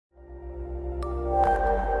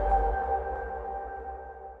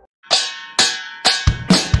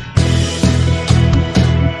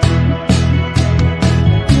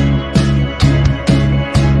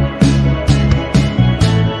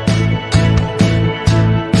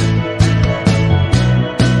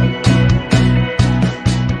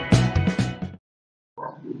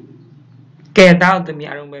ကဲတောက်သမီး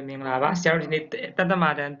အားလုံးပဲမင်္ဂလာပါဆရာတို့ဒီနေ့တသမ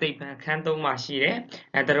တန်းသိပ္ပံခန်း3မှာရှိတယ်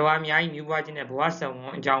တရားအများကြီးမျိုးပွားခြင်းနဲ့ဘဝဆောင်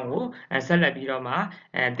အကြောင်းကိုဆက်လက်ပြီးတော့မှ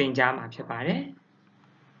သင်ကြားမှာဖြစ်ပါတယ်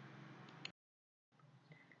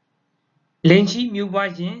လိင်ရှိမျိုး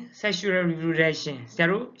ပွားခြင်း sexual reproduction ဆရာ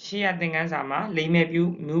တို့ရှေ့ရသင်ခန်းစာမှာလိင်မဲ့ပြု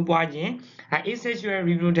မျိုးပွားခြင်း asexual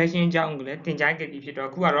reproduction အကြောင်းကိုလည်းသင်ကြားခဲ့ပြီးဖြစ်တော့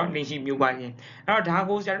အခုကတော့လိင်ရှိမျိုးပွားခြင်းအဲ့တော့ဒါ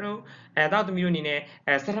ကိုဆရာတို့တောက်သမီးတို့အနေနဲ့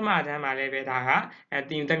စထမတန်းမှာလည်းပဲဒါကသ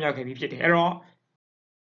င်ယူတက်မြောက်ခဲ့ပြီးဖြစ်တယ်အဲ့တော့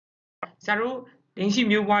ဆရာတို့လိင်ရှိ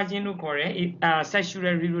မျိုးပွားခြင်းလို့ခေါ်တဲ့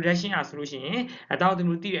sexual reproduction ဆိုလို့ရှိရင်တောက်သ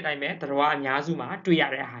မီးတို့သိတဲ့အတိုင်းပဲတရားအများစုမှာတွေ့ရ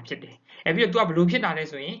တဲ့အားဖြစ်တယ်ပြီးတော့သူကဘယ်လိုဖြစ်တာလဲ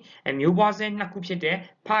ဆိုရင်မျိုးပွားဆဲနှစ်ခုဖြစ်တဲ့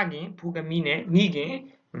ဖခင်ဖူကမိနဲ့မိခင်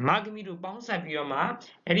မကမိတို့ပေါင်းစပ်ပြီးတော့မှ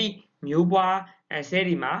အဲ့ဒီမျိုးပွားဆဲ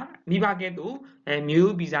တွေမှာမိဘကဲ့သို့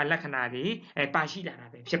မျိုးဗီဇလက္ခဏာတွေပါရှိလာတာ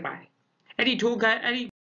ပဲဖြစ်ပါတယ်အဲ့ဒီထိုကံအဲ့ဒီ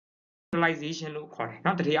fertilization လို့ခေါ်တယ်เน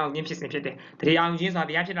าะတရေအောင်ခြင်းဖြစ်စဉ်ဖြစ်တယ်တရေအောင်ခြင်းဆိုတာ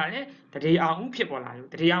တရားဖြစ်တာလေတရေအောင်ဥဖြစ်ပေါ်လာလို့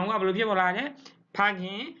တရေအောင်ကဘယ်လိုဖြစ်ပေါ်လာလဲဖခ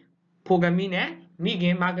င်ဖိုကမိနဲ့မိခ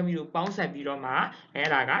င်မကမိတို့ပေါင်းစပ်ပြီးတော့မှအဲ့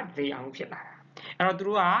ဒါကတရေအောင်ဖြစ်လာတာအဲ့တော့သူ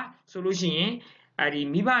တို့ကဆိုလို့ရှိရင်ဒီ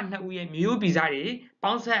မိဘနှစ်ဦးရဲ့မျိုးဗီဇတွေ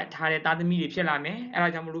ပေါင်းဆက်ထားတဲ့သားသမီးတွေဖြစ်လာမယ်အဲ့ဒါ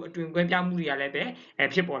ကြောင့်မလို့အတွင်ကွဲပြားမှုတွေကလည်းပဲ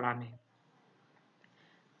ဖြစ်ပေါ်လာမယ်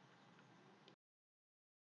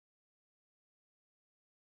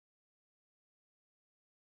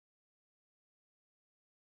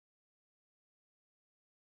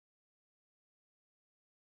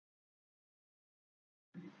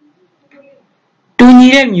တူညီ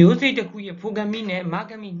တဲ့မျိုးစိတ်တစ်ခုရဲ့ဖိုကမိနဲ့မ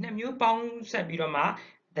ကမိနှစ်မျိုးပေါင်းဆက်ပြီးတော့မှ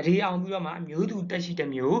တရေအောင်ပြီးတော့မှမျိုးသူတက်ရှိတဲ့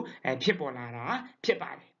မျိုးဖြစ်ပေါ်လာတာဖြစ်ပါ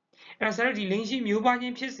တယ်အဲ့တော့ဆရာတို့ဒီလိင်ရှိမျိုးပွားခြ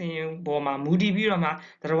င်းဖြစ်စဉ်ပေါ်မှာမူတည်ပြီးတော့မှတ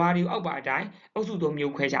ရားတွေအောက်ပါအတိုင်းအုပ်စုသုံး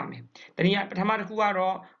မျိုးခွဲကြမယ်တနည်းပထမတစ်ခုက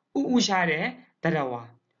တော့ဥရှာတဲ့တရား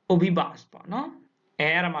obibas ပေါ့နော်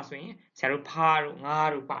အဲ့ဒါမှဆိုရင်ဆရာတို့ဖားတို့ငါး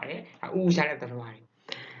တို့ပါတယ်ဥရှာတဲ့တရားတွေ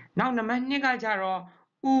နောက်နံပါတ်2ကကြတော့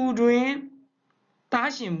ဥတွင်သား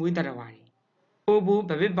ရှင်မွေးတရားတွေObo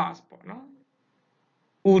babibas ပေါ့နော်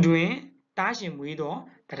ဥတွင်တားရှင်မွေးတော့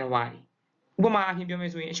တရားဝါတွေဥပမာအဖြစ်ပြောမ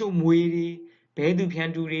ယ်ဆိုရင်အချို့မွေးတွေဘဲသူဖြန်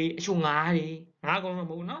တူတွေအချို့ငါးတွေငါးကောင်တော့မ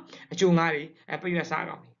ဟုတ်နော်အချို့ငါးတွေပရွက်စား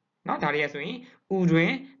ကောင်တွေနော်ဒါတွေကဆိုရင်ဥတွ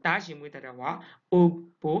င်တားရှင်မွေးတရားဝါ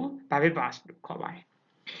Obo babibas လို့ခေါ်ပါတယ်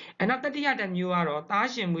နောက်တတိယတစ်မျိုးကတော့တား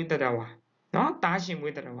ရှင်မွေးတရားဝါနော်တားရှင်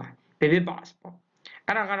မွေးတရားဝါ babibas ပေါ့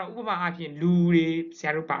အဲ့ဒါကတော့ဥပမာအဖြစ်လူတွေဆ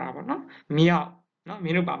ရာတို့ပါတာပေါ့နော်မြောက်နော်မ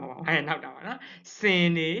င်းတို့ပါမှာပါနောက်တာပါနော်စင်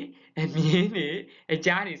နေမြင်းနေအ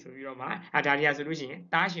ကြားနေဆိုပြီးတော့မှဒါတွေကဆိုလို့ရှိရင်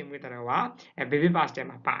တားရှင်မွေးတရားဝါ baby pass ထဲ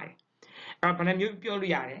မှာပါတယ်အဲ့တော့ဘယ်နှမျိုးပြော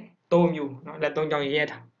လို့ရတယ်၃မျိုးနော်လက်၃ကြောင်းရေးရ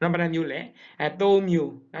ထားနော်ဘယ်နှမျိုးလဲ၃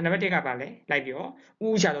မျိုးနံပါတ်1ကပါလဲလိုက်ပြီးတော့ဥ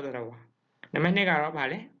ရှာတော့တရားဝါနံပါတ်2ကတော့ပါ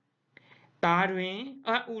လဲတားတွင်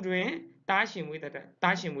ဥတွင်တားရှင်မွေးတော့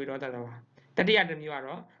တရားဝါတတိယတစ်မျိုးက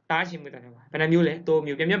တော့တားရှင်မွေးတရားဝါဘယ်နှမျိုးလဲ၃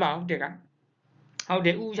မျိုးပြန်ပြပါဦးတက်ကဟုတ်တ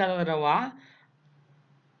ယ်ဥရှာတော့တရားဝါ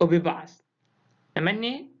Obibas နံပါတ်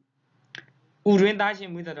2ဥတွင်သားရှင်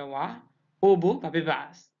မွေးတရားဝါ Obo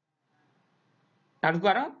babibas နောက်တစ်ခုက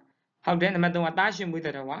တော့ဟုတ်တယ်နံပါတ်3ကသားရှင်မွေးတ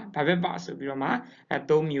ရားဝါ babibas ဆိုပြီးတော့မှ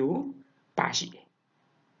3မျိုးပါရှိတယ်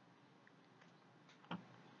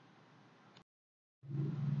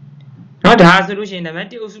နော်ဒါဆိုလို့ရှိရင်နံပါတ်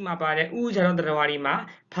1အုပ်စုမှာပါတဲ့ဥရှာတော့တရားဝါတွေမှာ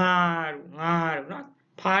ဖားတို့ငါးတို့နော်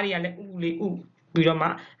ဖားတွေကလည်းဥလေးဥပြီးတော့မှ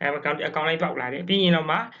အကောင်လိုက်ပေါက်လာတယ်ပြီးရင်တော့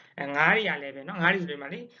မှငါးတွေကလည်းပဲเนาะငါးတွေဆိုရင်မှ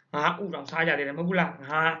လေငါးဥတောင်စားကြတယ်မဟုတ်ဘူးလား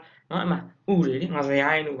ငါးเนาะအမှဥတွေလေငါစ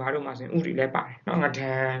ရိုင်းတို့ဘာတို့မှဆိုရင်ဥတွေလည်းပါတယ်เนาะငါဒ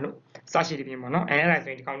န်တို့စရှိတဲ့ပြင်ပေါ့เนาะအဲ့ဒါ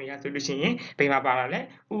ဆိုရင်ဒီကောင်တွေကဆိုလို့ရှိရင်ဘယ်မှာပါလာလဲ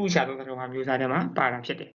ဥရှာသုံးတော်မှာမျိုးစားထဲမှာပါတာ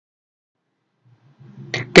ဖြစ်တယ်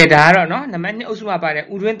ကဲဒါကတော့เนาะနံပါတ်2အုပ်စုမှာပါတဲ့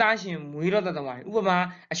ဥတွင်းသားရှင်မွေးတော့တဲ့တော်ဥပမာ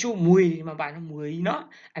အချို့မွေးဒီမှာပါနော်မွေးကြီးเนาะ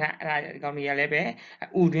အဲ့ဒါဒီကောင်တွေကလည်းပဲ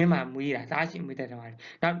ဥတွင်းမှာမွေးတာသားရှင်မွေးတဲ့တော်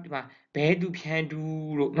နောက်ဒီမှာဘဲသူဖြန်တူ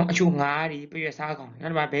လို့เนาะအချို့ငါးတွေပြည့်ရစားကောင်နော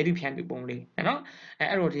က်ဒီမှာဘဲသူဖြန်တူပုံလေးเนาะ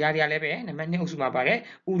အဲ့တော့ဒီဟာတွေကလည်းပဲနံပါတ်2အုပ်စုမှာပါတဲ့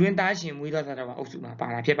ဥတွင်းသားရှင်မွေးတော့တဲ့တော်အုပ်စုမှာပါ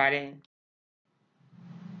တာဖြစ်ပါတယ်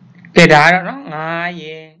ကဲဒါကတော့เนาะငါး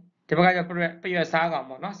ရေဒီဘက်ကကျပြည့်ရစားကောင်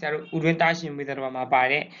ပေါ့เนาะဆရာတို့ဥတွင်းသားရှင်မွေးတဲ့တော်မှာပါ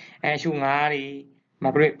တဲ့အချို့ငါးတွေမ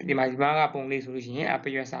ပရိဒီမှာကပုံလေးဆိုလို့ရှိရင်ပ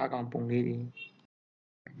ရွက်စားကောင်ပုံလေးတွေ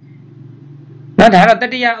နော်ဒါတော့တ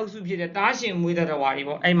တိယအုပ်စုဖြစ်တဲ့သားရှင်မွေးတဲ့တော်ဝါတွေ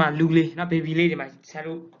ပေါ့အဲ့မှာလူလေးနော်ဘေဘီလေးတွေမှာဆရာ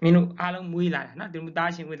တို့မင်းတို့အားလုံးမွေးလာတာနော်ဒီလို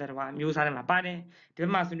သားရှင်မွေးတဲ့တော်ဝါမျိုးစားတွေမှာပါတယ်ဒီ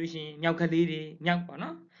မှာဆိုလို့ရှိရင်မြောက်ကလေးတွေမြောက်ပေါ့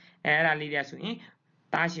နော်အဲ့ဒါလေးတွေဆိုရင်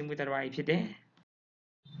သားရှင်မွေးတဲ့တော်ဝါတွေဖြစ်တယ်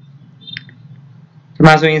ဒီ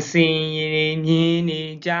မှာဆိုရင်စင်ရည်မြင်းနေ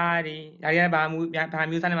ကြားတွေဒါတွေကဘာမျိုးစား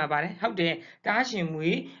ထဲမှာပါတယ်ဟုတ်တယ်တားရှင်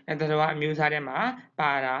မွေးတော်ဝါအမျိုးစားထဲမှာ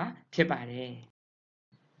ပါတာဖြစ်ပါတယ်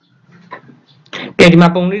ကဲဒီမှာ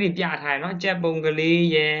ပုံလေးတွေပြထားတယ်နော်ကြက်ပုံကလေး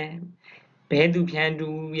ရယ်ဘဲသူဖြန်တူ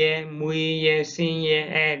ရယ်မွေရယ်စင်ရ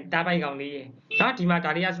ယ်တားပိုက်ကောင်လေးရယ် နော်ဒီမှာ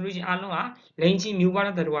ဒါတွေကဆိုလို့ရှိရင်အားလုံးကလိန်ချီမျိုးပွား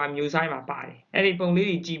တဲ့သတ္တဝါမျိုးစားမှာပါတယ်အဲ့ဒီပုံလေး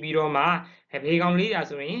တွေကြည့်ပြီးတော့မှဘေးကောင်လေးရာ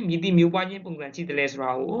ဆိုရင်မြည်သည့်မျိုးပွားခြင်းပုံစံရှိတယ်လဲဆို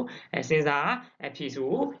တာကိုစဉ်းစားဖြေ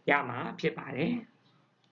ဆိုရမှာဖြစ်ပါတယ်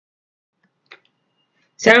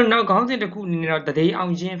ဆရာတို့နောက်ခေါင်းစဉ်တစ်ခုအနေနဲ့တော့တရေအော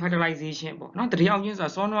င်ခြင်း fertilization ပေါ့နော်တရေအောင်ခြင်းဆိုတာ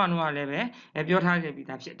စောနွားလည်းပဲပြောထားခဲ့ပြီး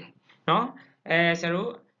သားဖြစ်တယ်နော်ဆရာတို့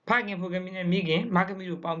ဖခင်ဖိုကမီနဲ့မိခင်မကမီ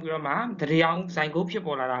တို့ပေါင်းပြီးတော့မှတရေအောင်ဇိုင်ကိုဖြစ်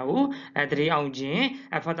ပေါ်လာတာကိုတရေအောင်ခြင်း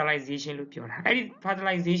fertilization လို့ပြောတာအဲ့ဒီ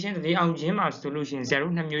fertilization တရေအောင်ခြင်းမှာဆိုလို့ရှိရင်ဆရာ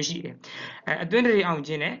တို့2မျိုးရှိတယ်အတွင်းတရေအောင်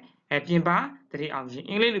ခြင်းနဲ့ပြင်ပတရေအောင်ခြင်း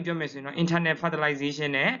အင်္ဂလိပ်လိုပြောမယ်ဆိုရင်တော့ internal fertilization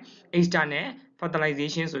နဲ့ external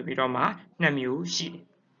fertilization ဆိုပြီးတော့မှ2မျိုးရှိတ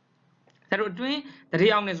ယ်ဆရာတို့အတွင်းတရေ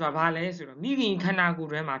အောင်လဲဆိုတာဘာလဲဆိုတော့မိခင်ခန္ဓာကိုယ်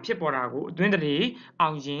တွင်းမှာဖြစ်ပေါ်တာကိုအတွင်းတရေအော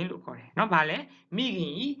င်ခြင်းလို့ခေါ်တယ်เนาะဘာလဲမိခ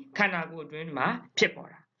င်ခန္ဓာကိုယ်အတွင်းမှာဖြစ်ပေါ်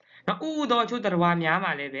တာเนาะဥသောချို့တရဝါများ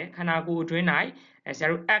မှာလည်းပဲခန္ဓာကိုယ်အတွင်း၌ဆရာ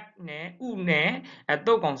တို့ act နဲ့ဥနဲ့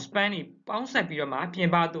တုတ်ကောင် span တွေပေါင်းဆက်ပြီးတော့မှပြင်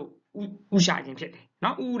ပသို့ဥရှာခြင်းဖြစ်တယ်เนา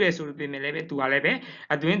ะဥတယ်ဆိုလို့ပြင်မယ်လည်းပဲသူကလည်းပဲ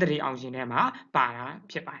အတွင်းတရေအောင်ခြင်းထဲမှာပါတာ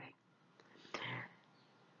ဖြစ်ပါတယ်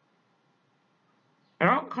အဲ့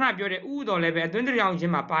တော့ခဏပြောတဲ့ဥတော်လည်းပဲအတွင်းတရေအောင်ခြ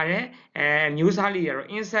င်းမှာပါတဲ့မျိုးစားလေးတွေတော့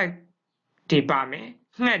insect တွေပါမယ်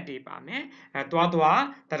ငှက်တွေပါမယ်သွားတရဝါ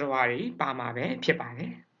တွေပါမှာပဲဖြစ်ပါတ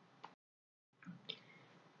ယ်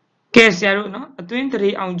ကဲဆရာတို့เนาะအတွင်းတရေ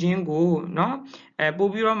အောင်ခြင်းကိုเนาะ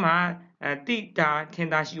ပို့ပြီးတော့မှတိတာထင်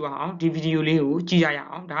သာရှိအောင်ဒီဗီဒီယိုလေးကိုကြည့်ရ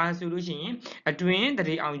အောင်ဒါဆိုလို့ရှိရင်အတွင်းတ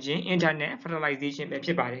ရေအောင်ခြင်း internet fertilization ပဲဖြ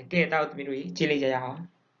စ်ပါတယ်ကဲတောက်သမီးတို့ကြည့်လိုက်ကြရအောင်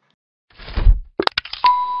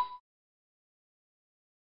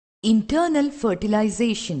Internal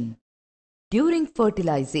fertilization. During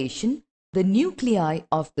fertilization, the nuclei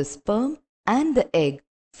of the sperm and the egg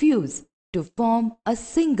fuse to form a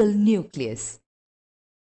single nucleus.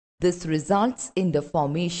 This results in the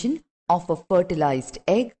formation of a fertilized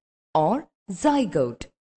egg or zygote.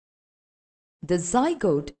 The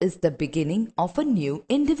zygote is the beginning of a new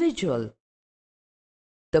individual.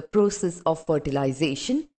 The process of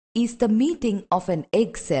fertilization is the meeting of an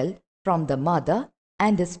egg cell from the mother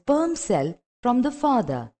and a sperm cell from the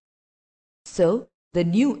father. So, the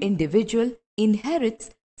new individual inherits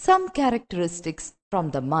some characteristics from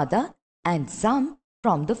the mother and some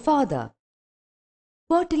from the father.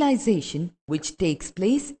 Fertilization, which takes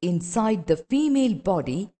place inside the female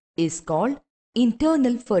body, is called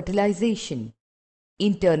internal fertilization.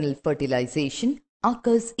 Internal fertilization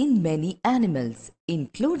occurs in many animals,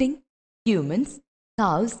 including humans,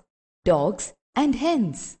 cows, dogs, and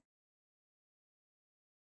hens.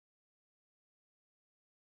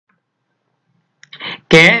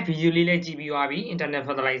ကဲဗီဒီယိုလေးလည်းကြည့်ပြီးသွားပြီ internet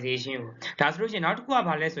fertilization ကိုဒါဆိုလို့ရှိရင်နောက်တစ်ခုက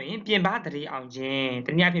ဘာလဲဆိုရင်ပြင်ပတရေအောင်ခြင်းတ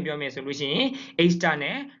နည်းအားဖြင့်ပြောမယ်ဆိုလို့ရှိရင်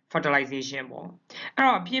external fertilization ပေါ့အဲ့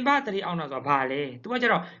တော့ပြင်ပတရေအောင်တာဆိုတာဘာလဲသူကကျ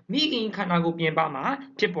တော့မိခင်ခန္ဓာကိုယ်ပြင်ပမှာ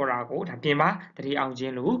ဖြစ်ပေါ်တာကိုဒါပြင်ပတရေအောင်ခြ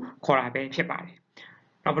င်းလို့ခေါ်တာပဲဖြစ်ပါတယ်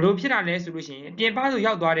တော့ဘလို့ဖြစ်တာလဲဆိုလို့ရှိရင်ပြင်ပသို့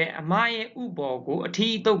ရောက်သွားတဲ့အမရဲ့ဥပေါ်ကိုအ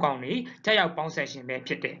ထီးတုတ်ကောင်တွေကြောက်ရောက်ပေါင်းဆက်ရှင်ပဲ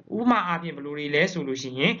ဖြစ်တယ်ဥပမာအားဖြင့်ဘလို့တွေလဲဆိုလို့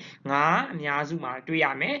ရှိရင်ငါအများစုမှာတွေ့ရ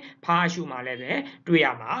မယ်ဖားရှုမှာလည်းပဲတွေ့ရ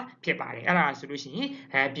မှာဖြစ်ပါတယ်အဲ့ဒါဆိုလို့ရှိရ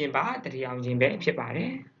င်ပြင်ပတရေအောင်ခြင်းပဲဖြစ်ပါတ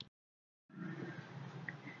ယ်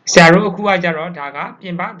ဆရာတို့အခုကကြတော့ဒါကပြ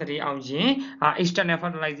င်ပတရေအောင်ခြင်း external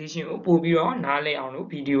fertilization ကိုပို့ပြီးတော့နားလည်အောင်လို့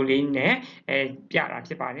ဗီဒီယိုလေးနဲ့ပြတာ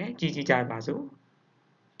ဖြစ်ပါတယ်ကြည့်ကြပါစို့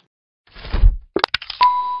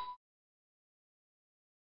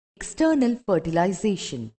External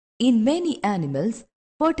fertilization. In many animals,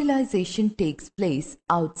 fertilization takes place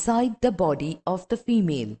outside the body of the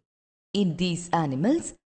female. In these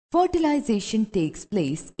animals, fertilization takes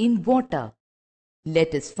place in water.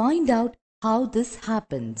 Let us find out how this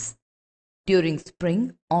happens. During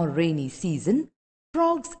spring or rainy season,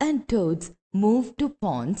 frogs and toads move to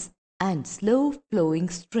ponds and slow-flowing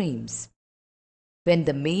streams. When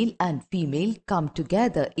the male and female come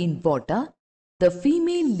together in water, the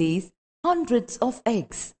female lays hundreds of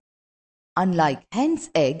eggs. Unlike hen's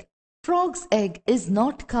egg, frog's egg is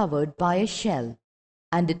not covered by a shell,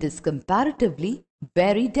 and it is comparatively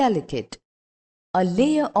very delicate. A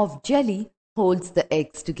layer of jelly holds the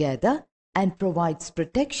eggs together and provides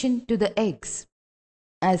protection to the eggs.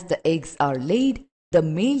 As the eggs are laid, the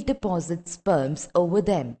male deposits sperms over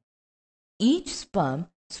them. Each sperm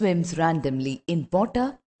swims randomly in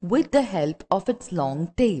water with the help of its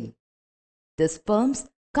long tail. The sperms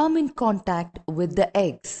come in contact with the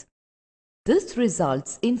eggs. This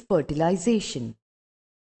results in fertilization.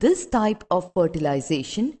 This type of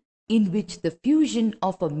fertilization, in which the fusion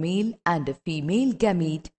of a male and a female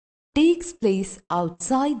gamete takes place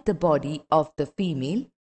outside the body of the female,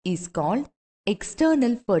 is called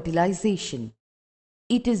external fertilization.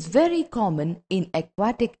 It is very common in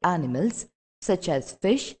aquatic animals such as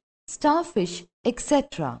fish, starfish, etc.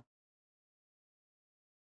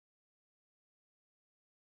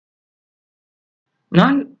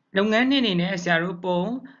 Nó đồng ngắn này nè sẽ rồi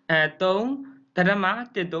bông tông thật ra mà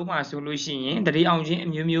tiết tấu mà số lưu xin tại vì ông chỉ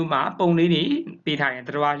miêu mà bông đi bị thay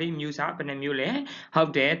tại vì lý miêu sao bên miêu lệ học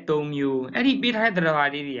để tông miêu ấy đi bị thay tại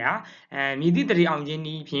vì lý à miêu đi tại vì ông chỉ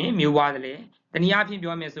đi phiền miêu qua đấy tại vì áp phiền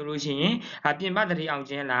biểu mà số lưu xin phiền bắt tại vì ông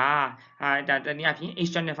chỉ là tại vì áp phiền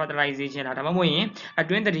external fertilization là ဒါမှမဟုတ်ရင်အ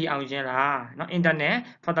တွင်းတတိအောင်ခြင်းလားเนาะ internal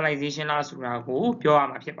fertilization လားဆိုတာကိုပြောရ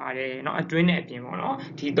မှာဖြစ်ပါတယ်เนาะအတွင်းနဲ့အပြင်ပေါ့เนาะ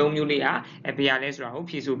ဒီသုံးမျိုးလေးဟာဘယ်ရလဲဆိုတာကို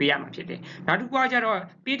ဖြည့်ဆို့ပေးရမှာဖြစ်တယ်နောက်တစ်ခုကကြတော့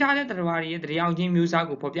ပေးထားတဲ့တရားတွေရဲ့တရားအောင်ခြင်းမျိုးစား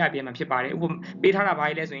ကိုဖော်ပြပေးမှာဖြစ်ပါတယ်ဥပမာပေးထားတာဘာ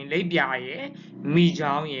လဲဆိုရင်လိပ်ပြာရယ်မိ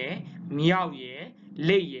ချောင်းရယ်မြောက်ရယ်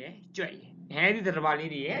လိပ်ရယ်ကြွက်ရယ်အဲဒီတရား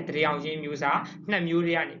လေးတွေရဲ့တရားအောင်ခြင်းမျိုးစားနှစ်မျိုး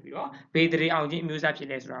တွေကနေပြီးတော့ဘေးတရားအောင်ခြင်းမျိုးစားဖြစ်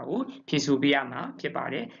လဲဆိုတာကိုဖြည့်ဆို့ပေးရမှာဖြစ်ပါ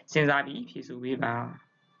တယ်စဉ်းစားပြီးဖြည့်ဆို့ပေးပါ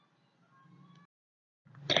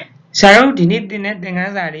ဆရာတို့ဒီနေ့သင်တဲ့သင်ခ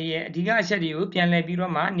န်းစာလေးရဲ့အဓိကအချက်တွေကိုပြန်လည်ပြီး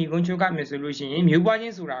တော့မှညီကုန်းချုပ်ကမယ်ဆိုလို့ရှိရင်မျိုးပွားခြ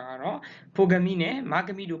င်းဆိုတာကတော့ဖိုဂမီနဲ့မာဂ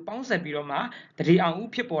မီတို့ပေါင်းစပ်ပြီးတော့မှတတိအောင်ဥ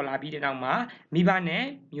ဖြစ်ပေါ်လာပြီးတဲ့နောက်မှာမိဘနဲ့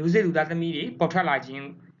မျိုးစေ့လူသားသမီးတွေပေါ်ထွက်လာခြင်း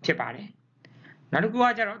ဖြစ်ပါတယ်နောက်တစ်ခုက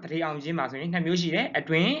ကျတော့တတိအောင်ခြင်းမှာဆိုရင်နှစ်မျိုးရှိတယ်အ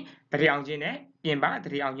တွင်းတတိအောင်ခြင်းနဲ့ပြင်ပတ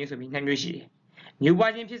တိအောင်ခြင်းဆိုပြီးနှစ်မျိုးရှိတယ်မျိုး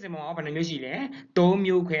ပွားခြင်းဖြစ်စဉ်မှာဘယ်နှမျိုးရှိလဲ၃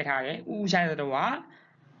မျိုးခွဲထားတယ်ဥဆိုင်တော်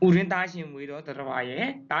ဥရင်းသားရှင်မွေးတော့တရဝါရဲ့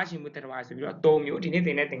သားရှင်မွေးတရဝါဆိုပြီးတော့၃မျိုးဒီနေ့သ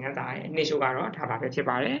င်တဲ့သင်ခန်းစာရဲ့နေ့ရှုကတော့ဒါပါပဲဖြစ်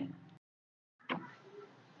ပါတယ်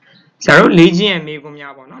ဆရာတို့လေးချင်းရဲ့မေးခွန်း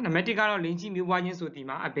များပေါ့နော်နံပါတ်1ကတော့လင်းကြီးမျိုးပွားခြင်းဆိုဒီ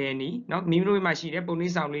မှာအဘယ်နည်းเนาะမိမိတို့မှာရှိတဲ့ပုံ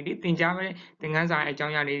လေးဆောင်လေးတွေသင်ကြားတဲ့သင်ခန်းစာအကြော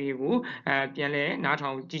င်းအရာလေးတွေကိုပြန်လဲနားထော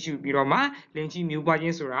င်ကြည့်ရှုပြီးတော့မှလင်းကြီးမျိုးပွားခြ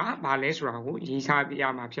င်းဆိုတာဘာလဲဆိုတာကိုရေးစားပြရ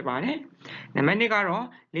မှာဖြစ်ပါတယ်နံပါတ်2ကတော့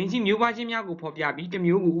လင်းကြီးမျိုးပွားခြင်းများကိုဖော်ပြပြီးတစ်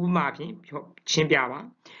မျိုးကိုဥပမာဖြင့်ရှင်းပြပါ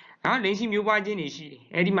လင်းရှိမျိုးပွားခြင်းတွေရှိတယ်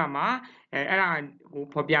အဲ့ဒီမှာအဲ့ဒါကို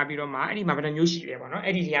ဖော်ပြပြီးတော့မှအဲ့ဒီမှာဘယ်နှမျိုးရှိလဲပေါ့နော်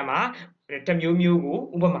အဲ့ဒီနေရာမှာတစ်မျိုးမျိုးကို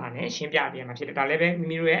ဥပမာနဲ့ရှင်းပြပေးရမှာဖြစ်တယ်ဒါလည်းပဲမိ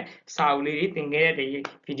မိတို့ရဲ့စာအုပ်လေးတွေသင်ခဲ့တဲ့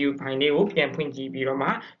ဗီဒီယိုဖိုင်လေးကိုပြန်ဖွင့်ကြည့်ပြီးတော့မှ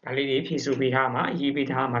ဒါလေးတွေဖြည့်ဆို့ပေးထားမှာရေးပေး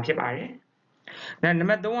ထားမှာဖြစ်ပါတယ်နံ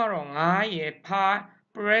ပါတ်3ကတော့ငါးရယ်ဖား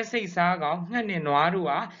ပရက်စိတ်စားကောင်ငှက်နဲ့နွားတို့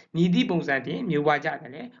ဟာမြည်သည့်ပုံစံဖြင့်မျိုးပွားကြတ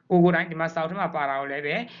ယ်လေကိုတိုင်းဒီမှာစာအုပ်ထဲမှာပါတာကိုလည်း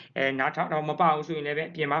ပဲနားထောင်တော့မပါဘူးဆိုရင်လည်းပဲ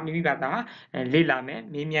အပြင်မှာမိမိဘာသာလေ့လာမယ်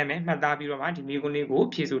မေးမြန်းမယ်မှတ်သားပြီးတော့မှဒီမေးခွန်းလေးကို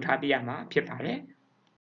ဖြည့်ဆို့ထားပြရမှာဖြစ်ပါတယ်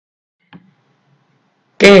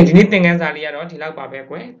ကဲဒီနေ့သင်ခန်းစာလေးကတော့ဒီလောက်ပါပဲ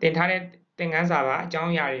ကွယ်သင်ထားတဲ့သင်ခန်းစာပါအကြော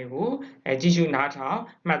င်းအရာတွေကိုကြည့်ရှုနားထောင်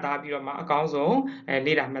မှတ်သားပြီးတော့မှအကောင်းဆုံး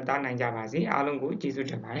လေ့လာမှတ်သားနိုင်ကြပါစေအားလုံးကိုကျေးဇူး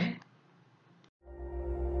တင်ပါတယ်